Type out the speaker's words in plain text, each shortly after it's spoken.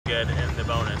good in the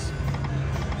bonus.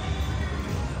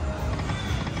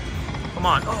 Come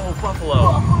on. Oh,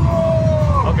 buffalo.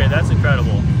 Okay, that's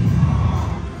incredible.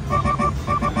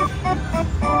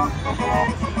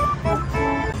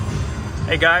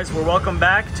 Hey guys, we're welcome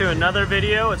back to another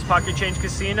video. It's Pocket Change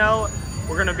Casino.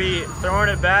 We're gonna be throwing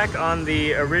it back on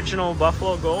the original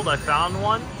Buffalo Gold. I found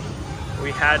one.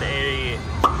 We had a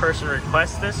person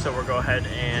request this, so we'll go ahead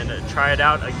and try it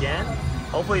out again.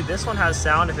 Hopefully this one has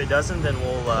sound. If it doesn't, then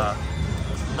we'll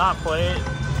not play it.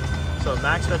 So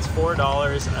max bet's $4.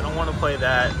 I don't want to play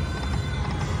that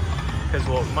because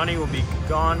money will be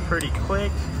gone pretty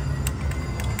quick.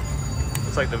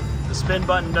 Looks like the spin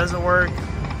button doesn't work.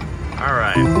 All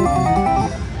right.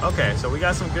 Okay, so we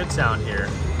got some good sound here.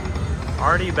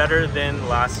 Already better than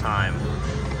last time.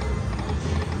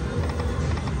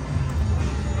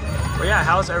 But yeah,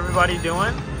 how's everybody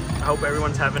doing? I hope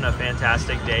everyone's having a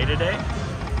fantastic day today.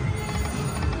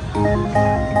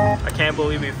 I can't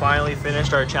believe we finally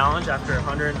finished our challenge after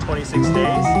 126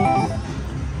 days.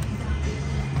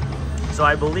 So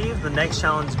I believe the next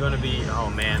challenge is going to be, oh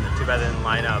man, too bad they didn't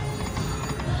line up.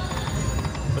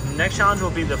 But the next challenge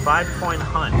will be the 5-coin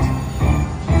hunt.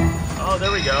 Oh,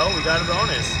 there we go. We got a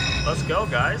bonus. Let's go,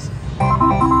 guys. I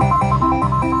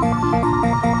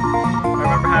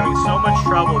remember having so much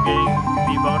trouble getting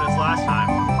the bonus last time.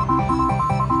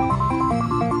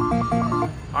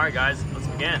 Alright guys, let's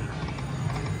begin.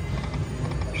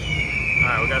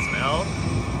 Alright, we got some L.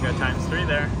 We got ×3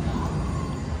 there.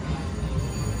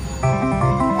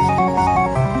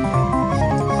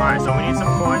 Alright, so we need some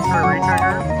coins for a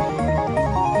retrigger.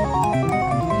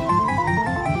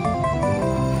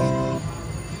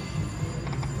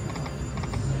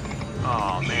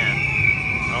 Oh man,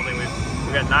 I don't think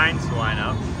we got 9s to line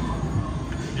up.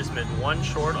 We just been one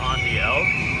short on the elk.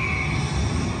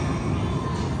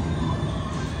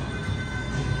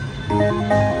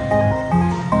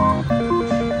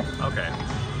 Okay.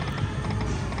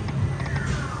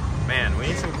 Man, we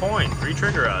need some coins.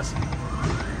 Re-trigger us.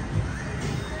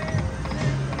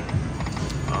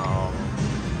 Oh.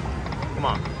 Come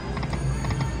on.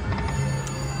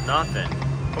 Nothing.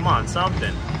 Come on,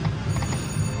 something.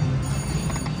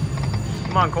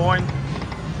 Come on, coin.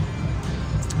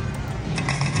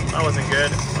 That wasn't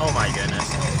good. Oh my goodness.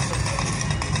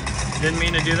 Didn't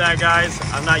mean to do that, guys.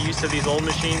 I'm not used to these old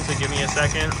machines, so give me a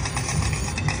second.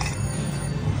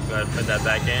 Go ahead and put that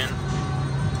back in.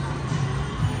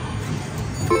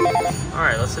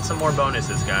 Alright, let's hit some more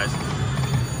bonuses, guys.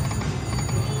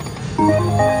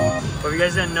 But if you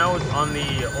guys didn't know, on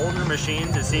the older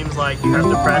machines, it seems like you have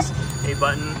to press a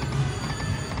button.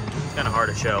 It's kind of hard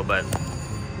to show, but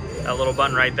that little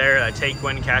button right there, that take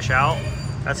when, cash out,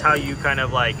 that's how you kind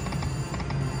of like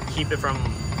keep it from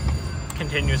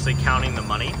continuously counting the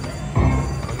money.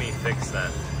 Let me fix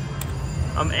that.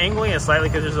 I'm angling it slightly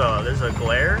because there's a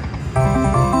glare.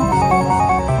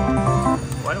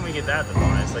 Why don't we get that the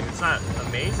bonus? Like, it's not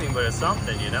amazing, but it's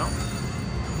something, you know?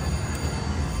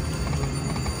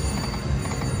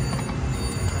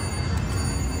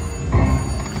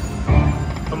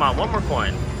 Come on, one more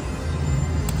coin.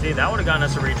 See, that would have gotten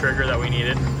us a re-trigger that we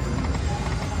needed.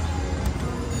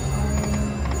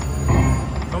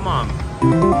 Come on.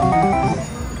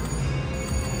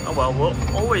 Oh well, we'll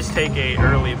always take a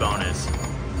early bonus.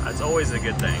 That's always a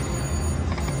good thing.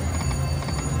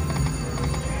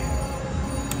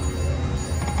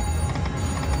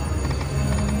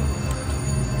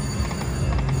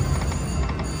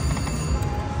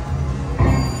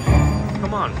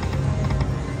 Come on.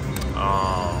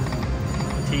 Oh,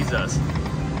 tease us.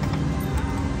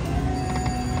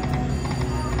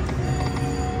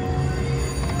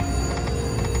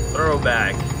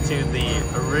 Throwback to the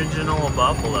original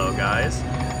Buffalo, guys.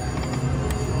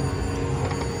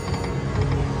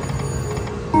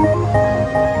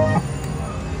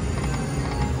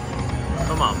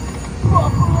 Come on.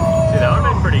 See, that would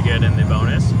have been pretty good in the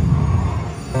bonus.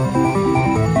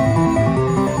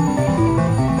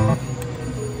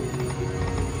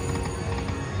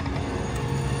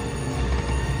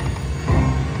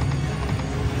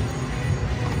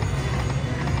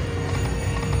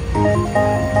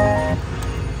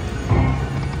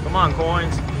 Come on,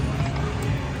 coins.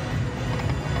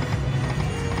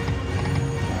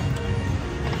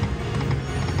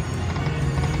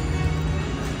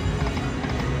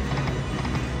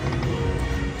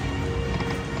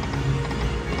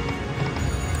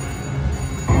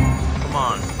 Come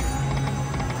on.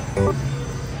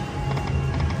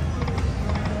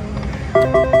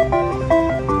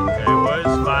 Okay, what is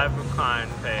 5 of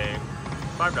Handpay?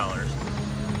 $5.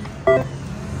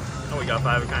 Oh, we got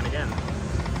 5 of kind again.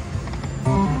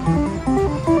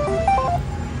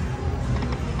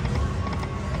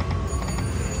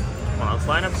 Let's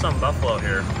line up some buffalo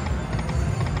here.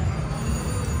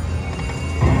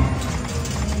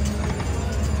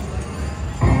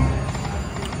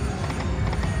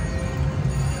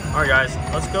 Alright guys,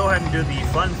 let's go ahead and do the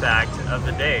fun fact of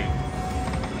the day.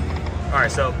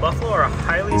 Alright, so buffalo are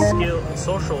highly skilled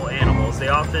social animals. They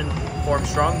often form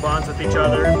strong bonds with each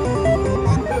other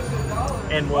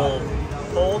and will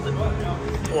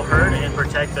herd and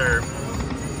protect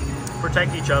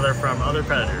each other from other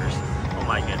predators. Oh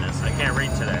my goodness, I can't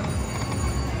read today.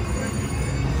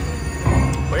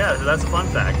 But yeah, so that's a fun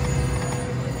fact.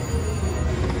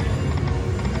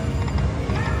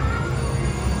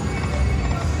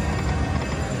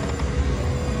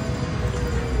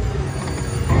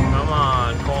 Come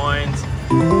on, coins.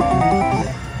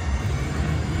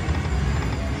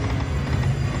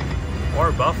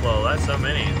 More buffalo, that's so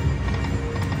many.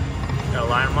 Gotta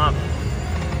line them up.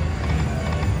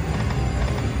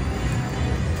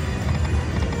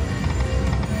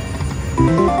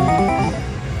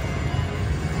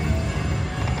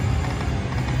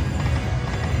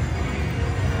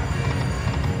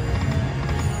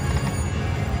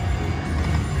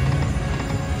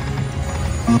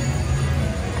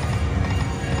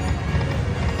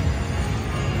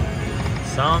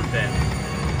 Something.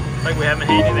 It's like we haven't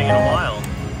hit anything in a while.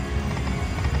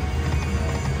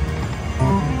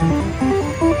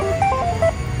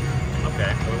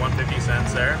 Okay, so 150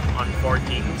 cents there on 4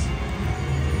 kings.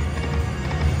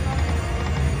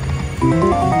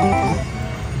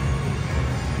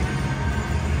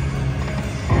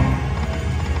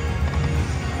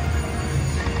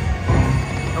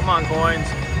 Come on, coins.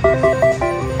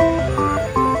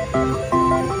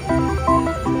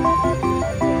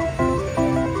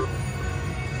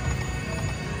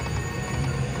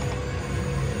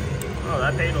 Oh,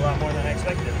 that paid a lot more than I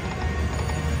expected.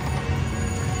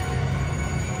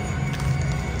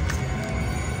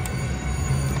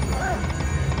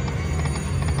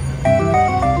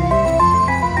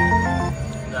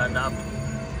 Not enough.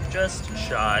 Just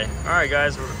shy. Alright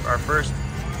guys, our first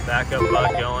backup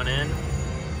buck going in.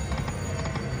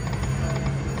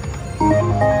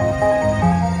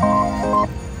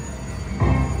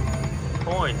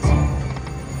 Coins.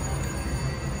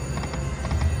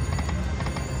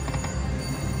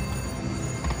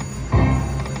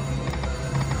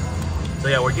 So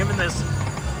yeah, we're giving this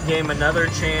game another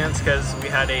chance because we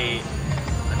had I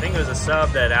think it was a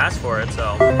sub that asked for it,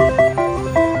 so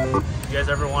if you guys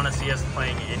ever want to see us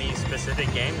playing any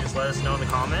specific game, just let us know in the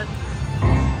comment.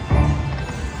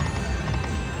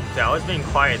 Yeah, I was being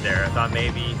quiet there. I thought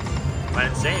maybe if I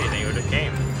didn't say anything, it would have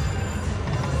came.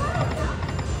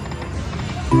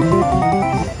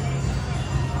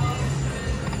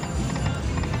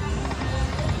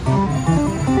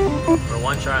 For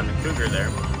one shot on the cougar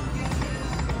there.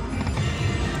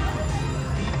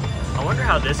 I wonder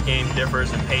how this game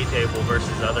differs in pay table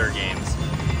versus other games,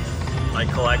 like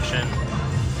Collection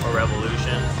or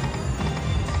Revolution.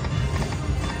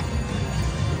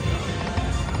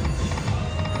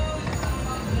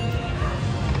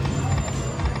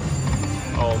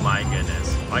 Oh my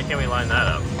goodness. Why can't we line that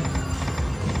up?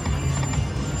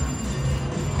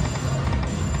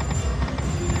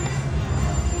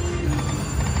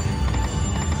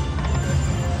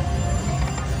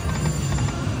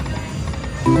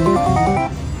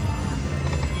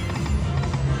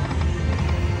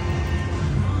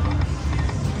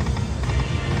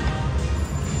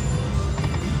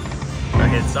 I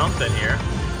hit something here.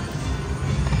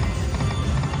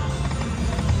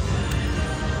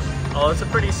 Well, it's a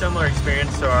pretty similar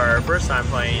experience to our first time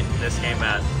playing this game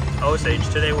at Osage.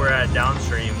 Today we're at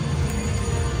Downstream,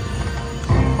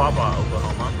 Papa,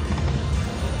 Oklahoma.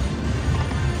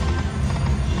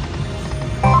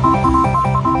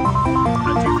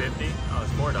 At $2.50. Oh,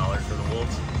 it's $4 for the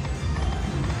wolves.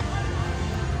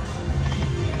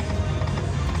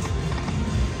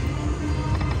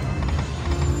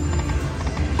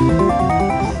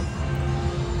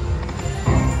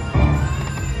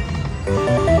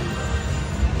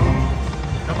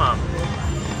 Come on.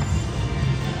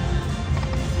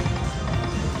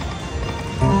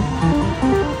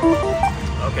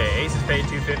 Okay, aces paid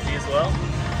 $2.50 as well.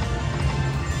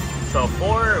 So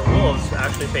 4 wolves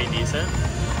actually paid decent.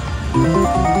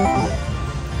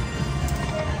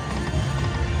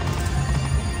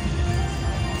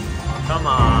 Come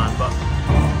on, but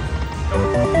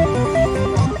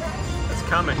it's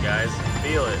coming, guys.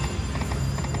 Feel it.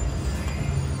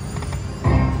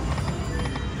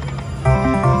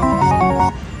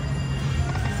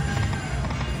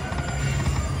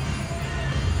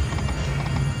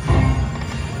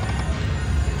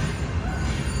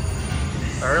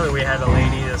 Earlier we had a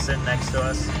lady that's sitting next to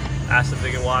us, asked if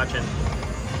they could watch, and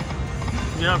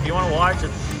you know, if you want to watch,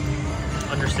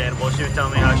 it's understandable. She was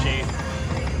telling me how she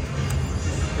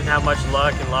didn't have much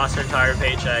luck and lost her entire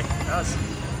paycheck. That was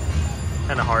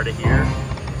kind of hard to hear.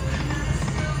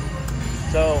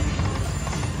 So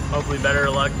hopefully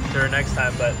better luck to her next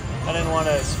time, but I didn't want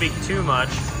to speak too much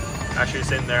as she was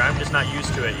sitting there. I'm just not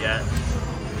used to it yet.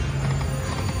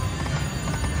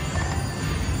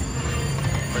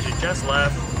 But she just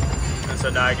left, and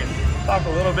so now I can talk a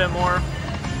little bit more.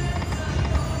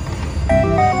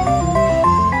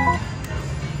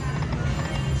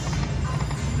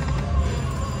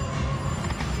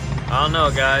 I don't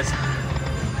know, guys.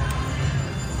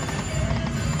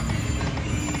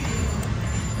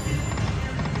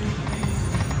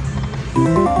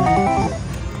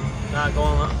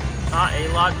 Not a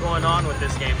lot going on with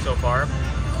this game so far,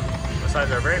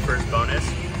 besides our very first bonus.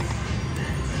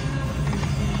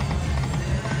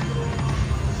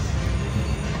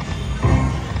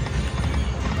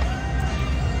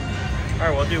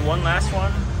 Alright, we'll do one last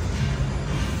one.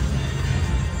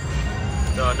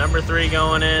 So number 3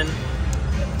 going in.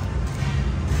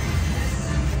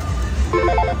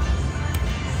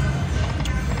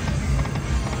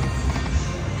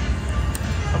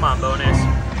 Come on, bonus.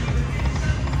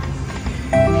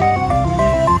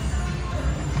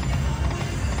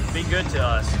 Be good to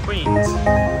us. Queens.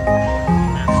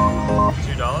 That's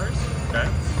 $2. Okay.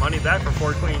 Money back for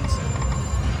 4 queens.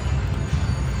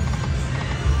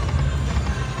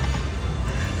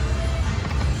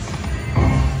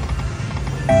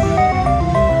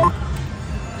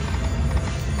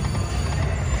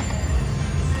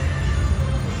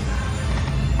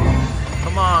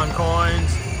 Come on,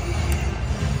 coins.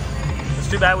 It's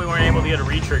too bad we weren't able to get a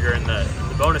re-trigger in the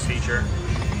bonus feature.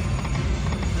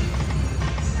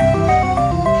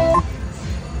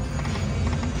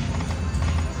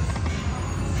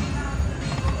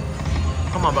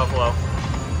 Come on, Buffalo.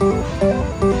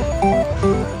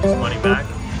 Get some money back.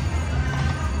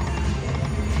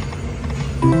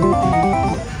 I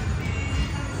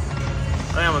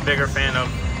think I'm a bigger fan of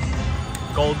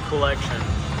gold collection.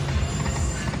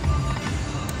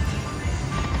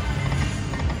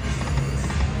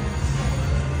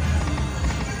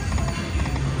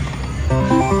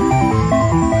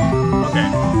 Okay,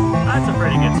 that's a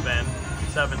pretty good spend.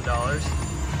 $7.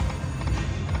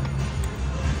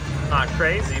 Not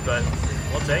crazy, but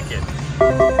we'll take it.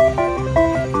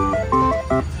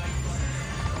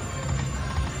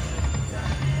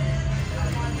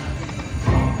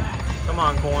 Come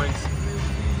on, coins.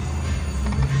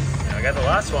 Yeah, I got the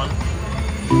last one.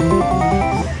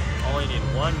 Only need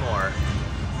one more.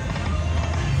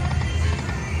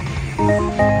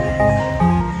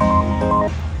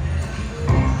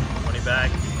 Money back,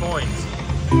 coins.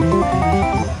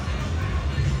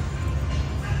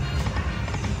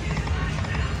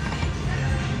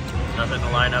 Nothing to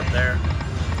line up there.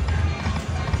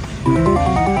 I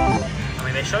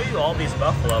mean, they show you all these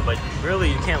buffalo, but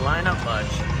really you can't line up much.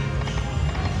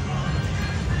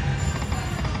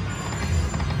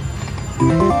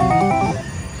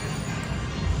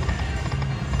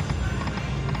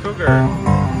 Cougar.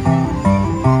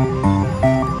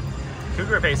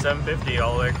 Cougar pays $7.50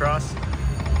 all the way across.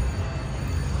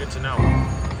 Good to know.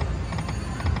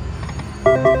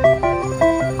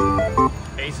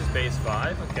 Aces pays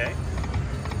 5, okay.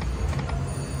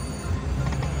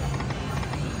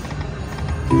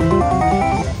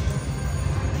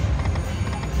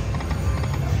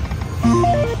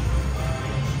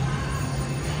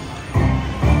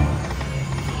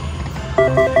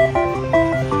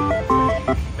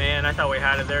 Man, I thought we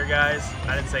had it there, guys.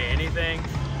 I didn't say anything.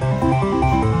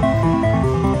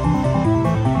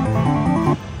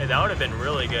 Hey, that would have been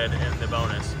really good in the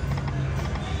bonus.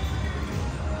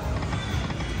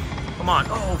 Come on.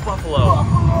 Oh, Buffalo.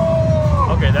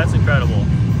 Okay, that's incredible.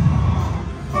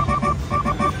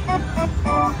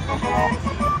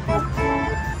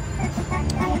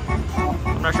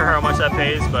 I'm not sure how much that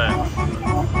pays, but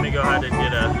let me go ahead and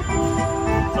get a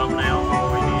thumbnail for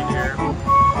what we need here.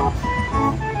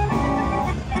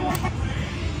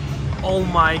 Oh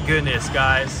my goodness,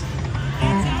 guys.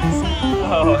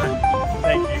 Oh,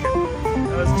 thank you.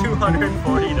 That was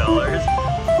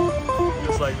 $240.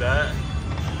 Just like that.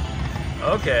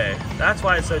 Okay, that's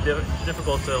why it's so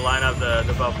difficult to line up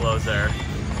the buffaloes there.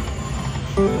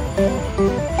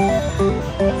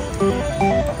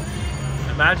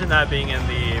 Imagine that being in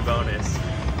the bonus.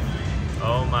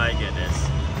 Oh my goodness.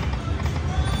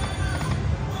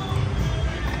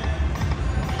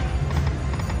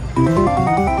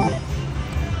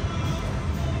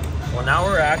 Well, now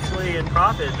we're actually in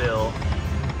profit, Bill,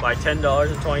 by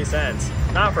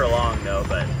 $10.20. Not for long though,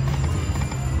 but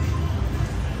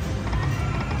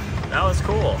That was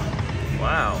cool.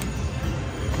 Wow.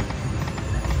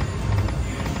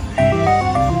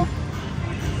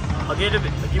 I'll give it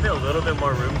a little bit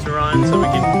more room to run so we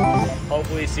can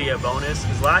hopefully see a bonus.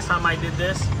 Because last time I did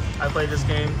this, I played this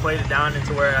game, played it down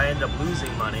into where I ended up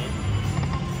losing money.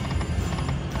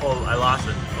 Well, I lost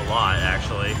it a lot,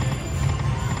 actually. I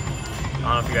don't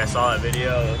know if you guys saw that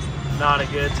video. It was not a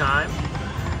good time.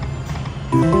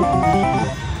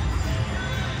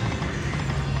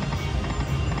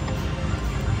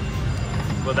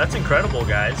 Well, that's incredible,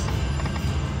 guys.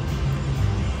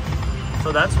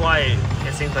 So that's why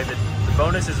it seems like the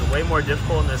bonus is way more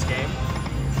difficult in this game.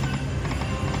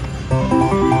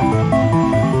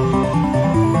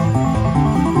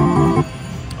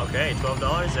 Okay,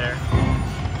 $12 there.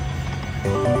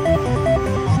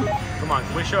 Come on,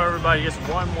 can we show everybody just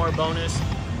one more bonus?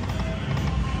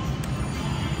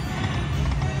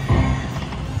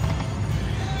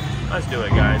 Let's do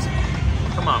it, guys.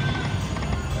 Come on.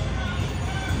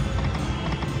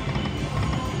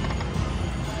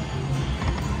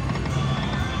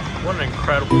 What an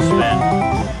incredible spin.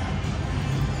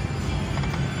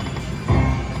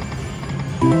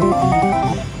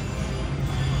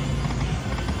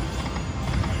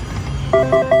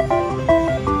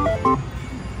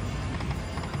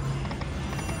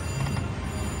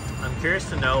 I'm curious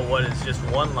to know what is just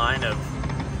one line of...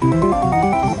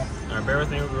 Alright, bear with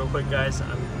me real quick, guys.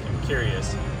 I'm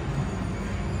curious.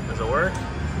 Does it work?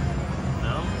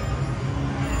 No?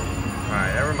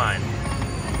 Alright, never mind.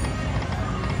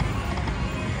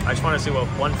 I just want to see what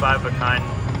 1 5-of-a-kind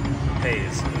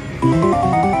pays.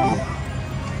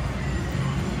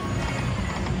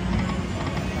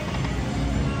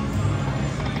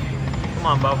 Come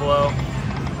on, Buffalo.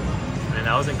 Man,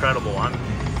 that was incredible. I'd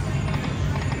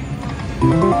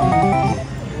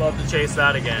love to chase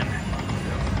that again.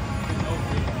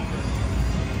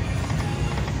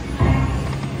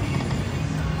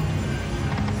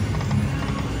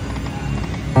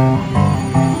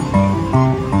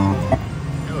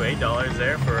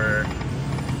 There for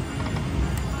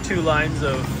 2 lines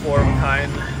of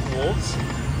 4-of-a-kind wolves.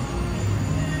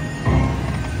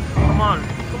 Come on,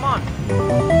 come on.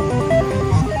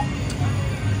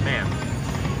 Man.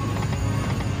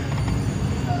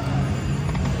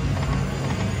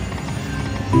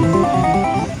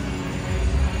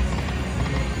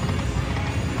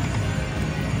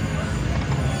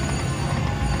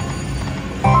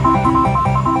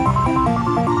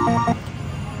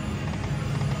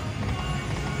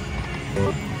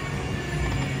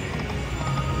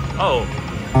 Oh.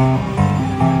 I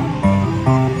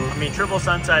mean, Triple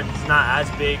Sunset is not as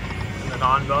big in the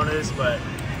non-bonus, but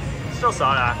still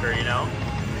sought after, you know?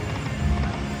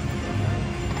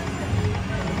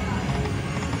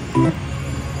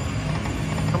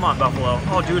 Come on, Buffalo.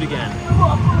 Oh, do it again.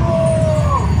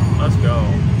 Let's go.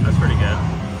 That's pretty good.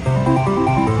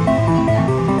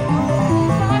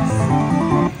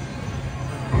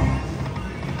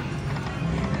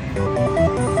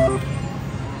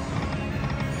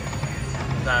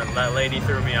 That lady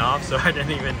threw me off, so I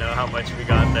didn't even know how much we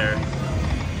got there.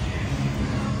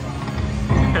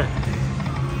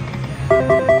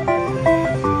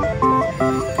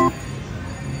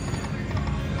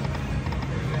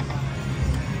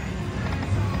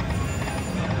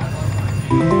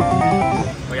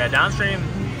 Well, yeah, downstream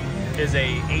is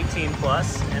a 18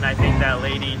 plus, and I think that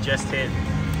lady just hit,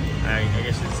 I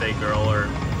guess you'd say girl or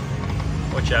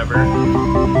whichever.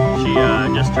 She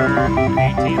just turned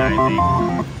 18, I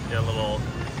think. Did a little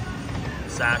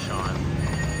sash on.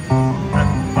 That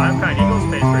 5-of-a-kind Eagles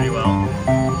pays pretty well.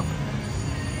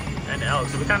 And elk,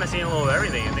 so we kind of seen a little of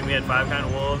everything. I think we had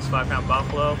 5-of-a-kind wolves, 5-of-a-kind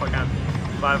buffalo,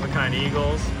 5-of-a-kind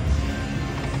eagles.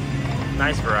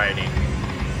 Nice variety.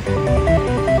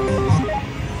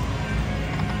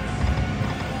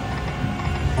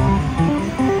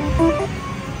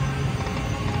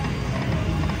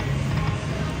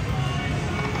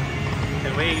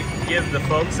 Can we give the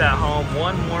folks at home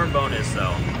one more bonus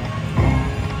though?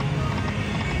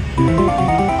 Come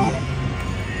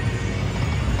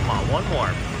on, one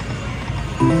more.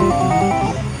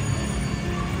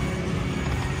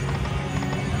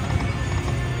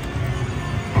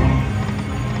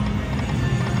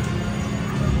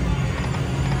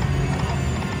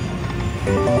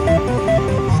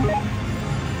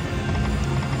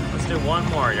 Let's do one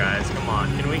more, guys. Come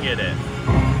on, can we get it?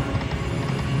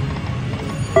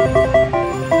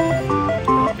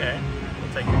 Okay,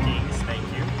 we'll take the kings, thank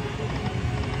you.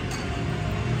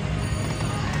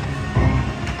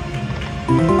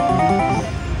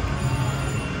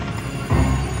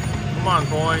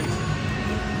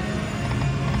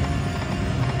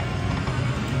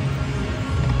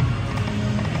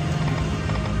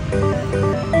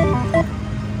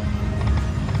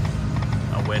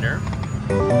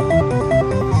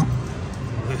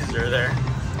 there.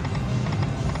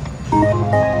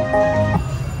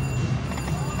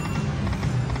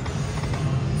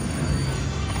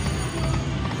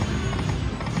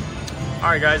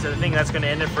 Alright guys, I think that's going to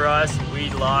end it for us. We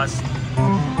lost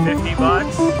 50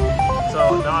 bucks,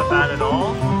 so not bad at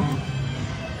all.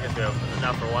 I guess we have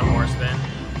enough for one more spin.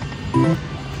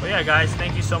 But yeah guys,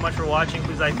 thank you so much for watching.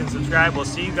 Please like and subscribe. We'll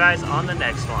see you guys on the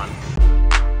next one.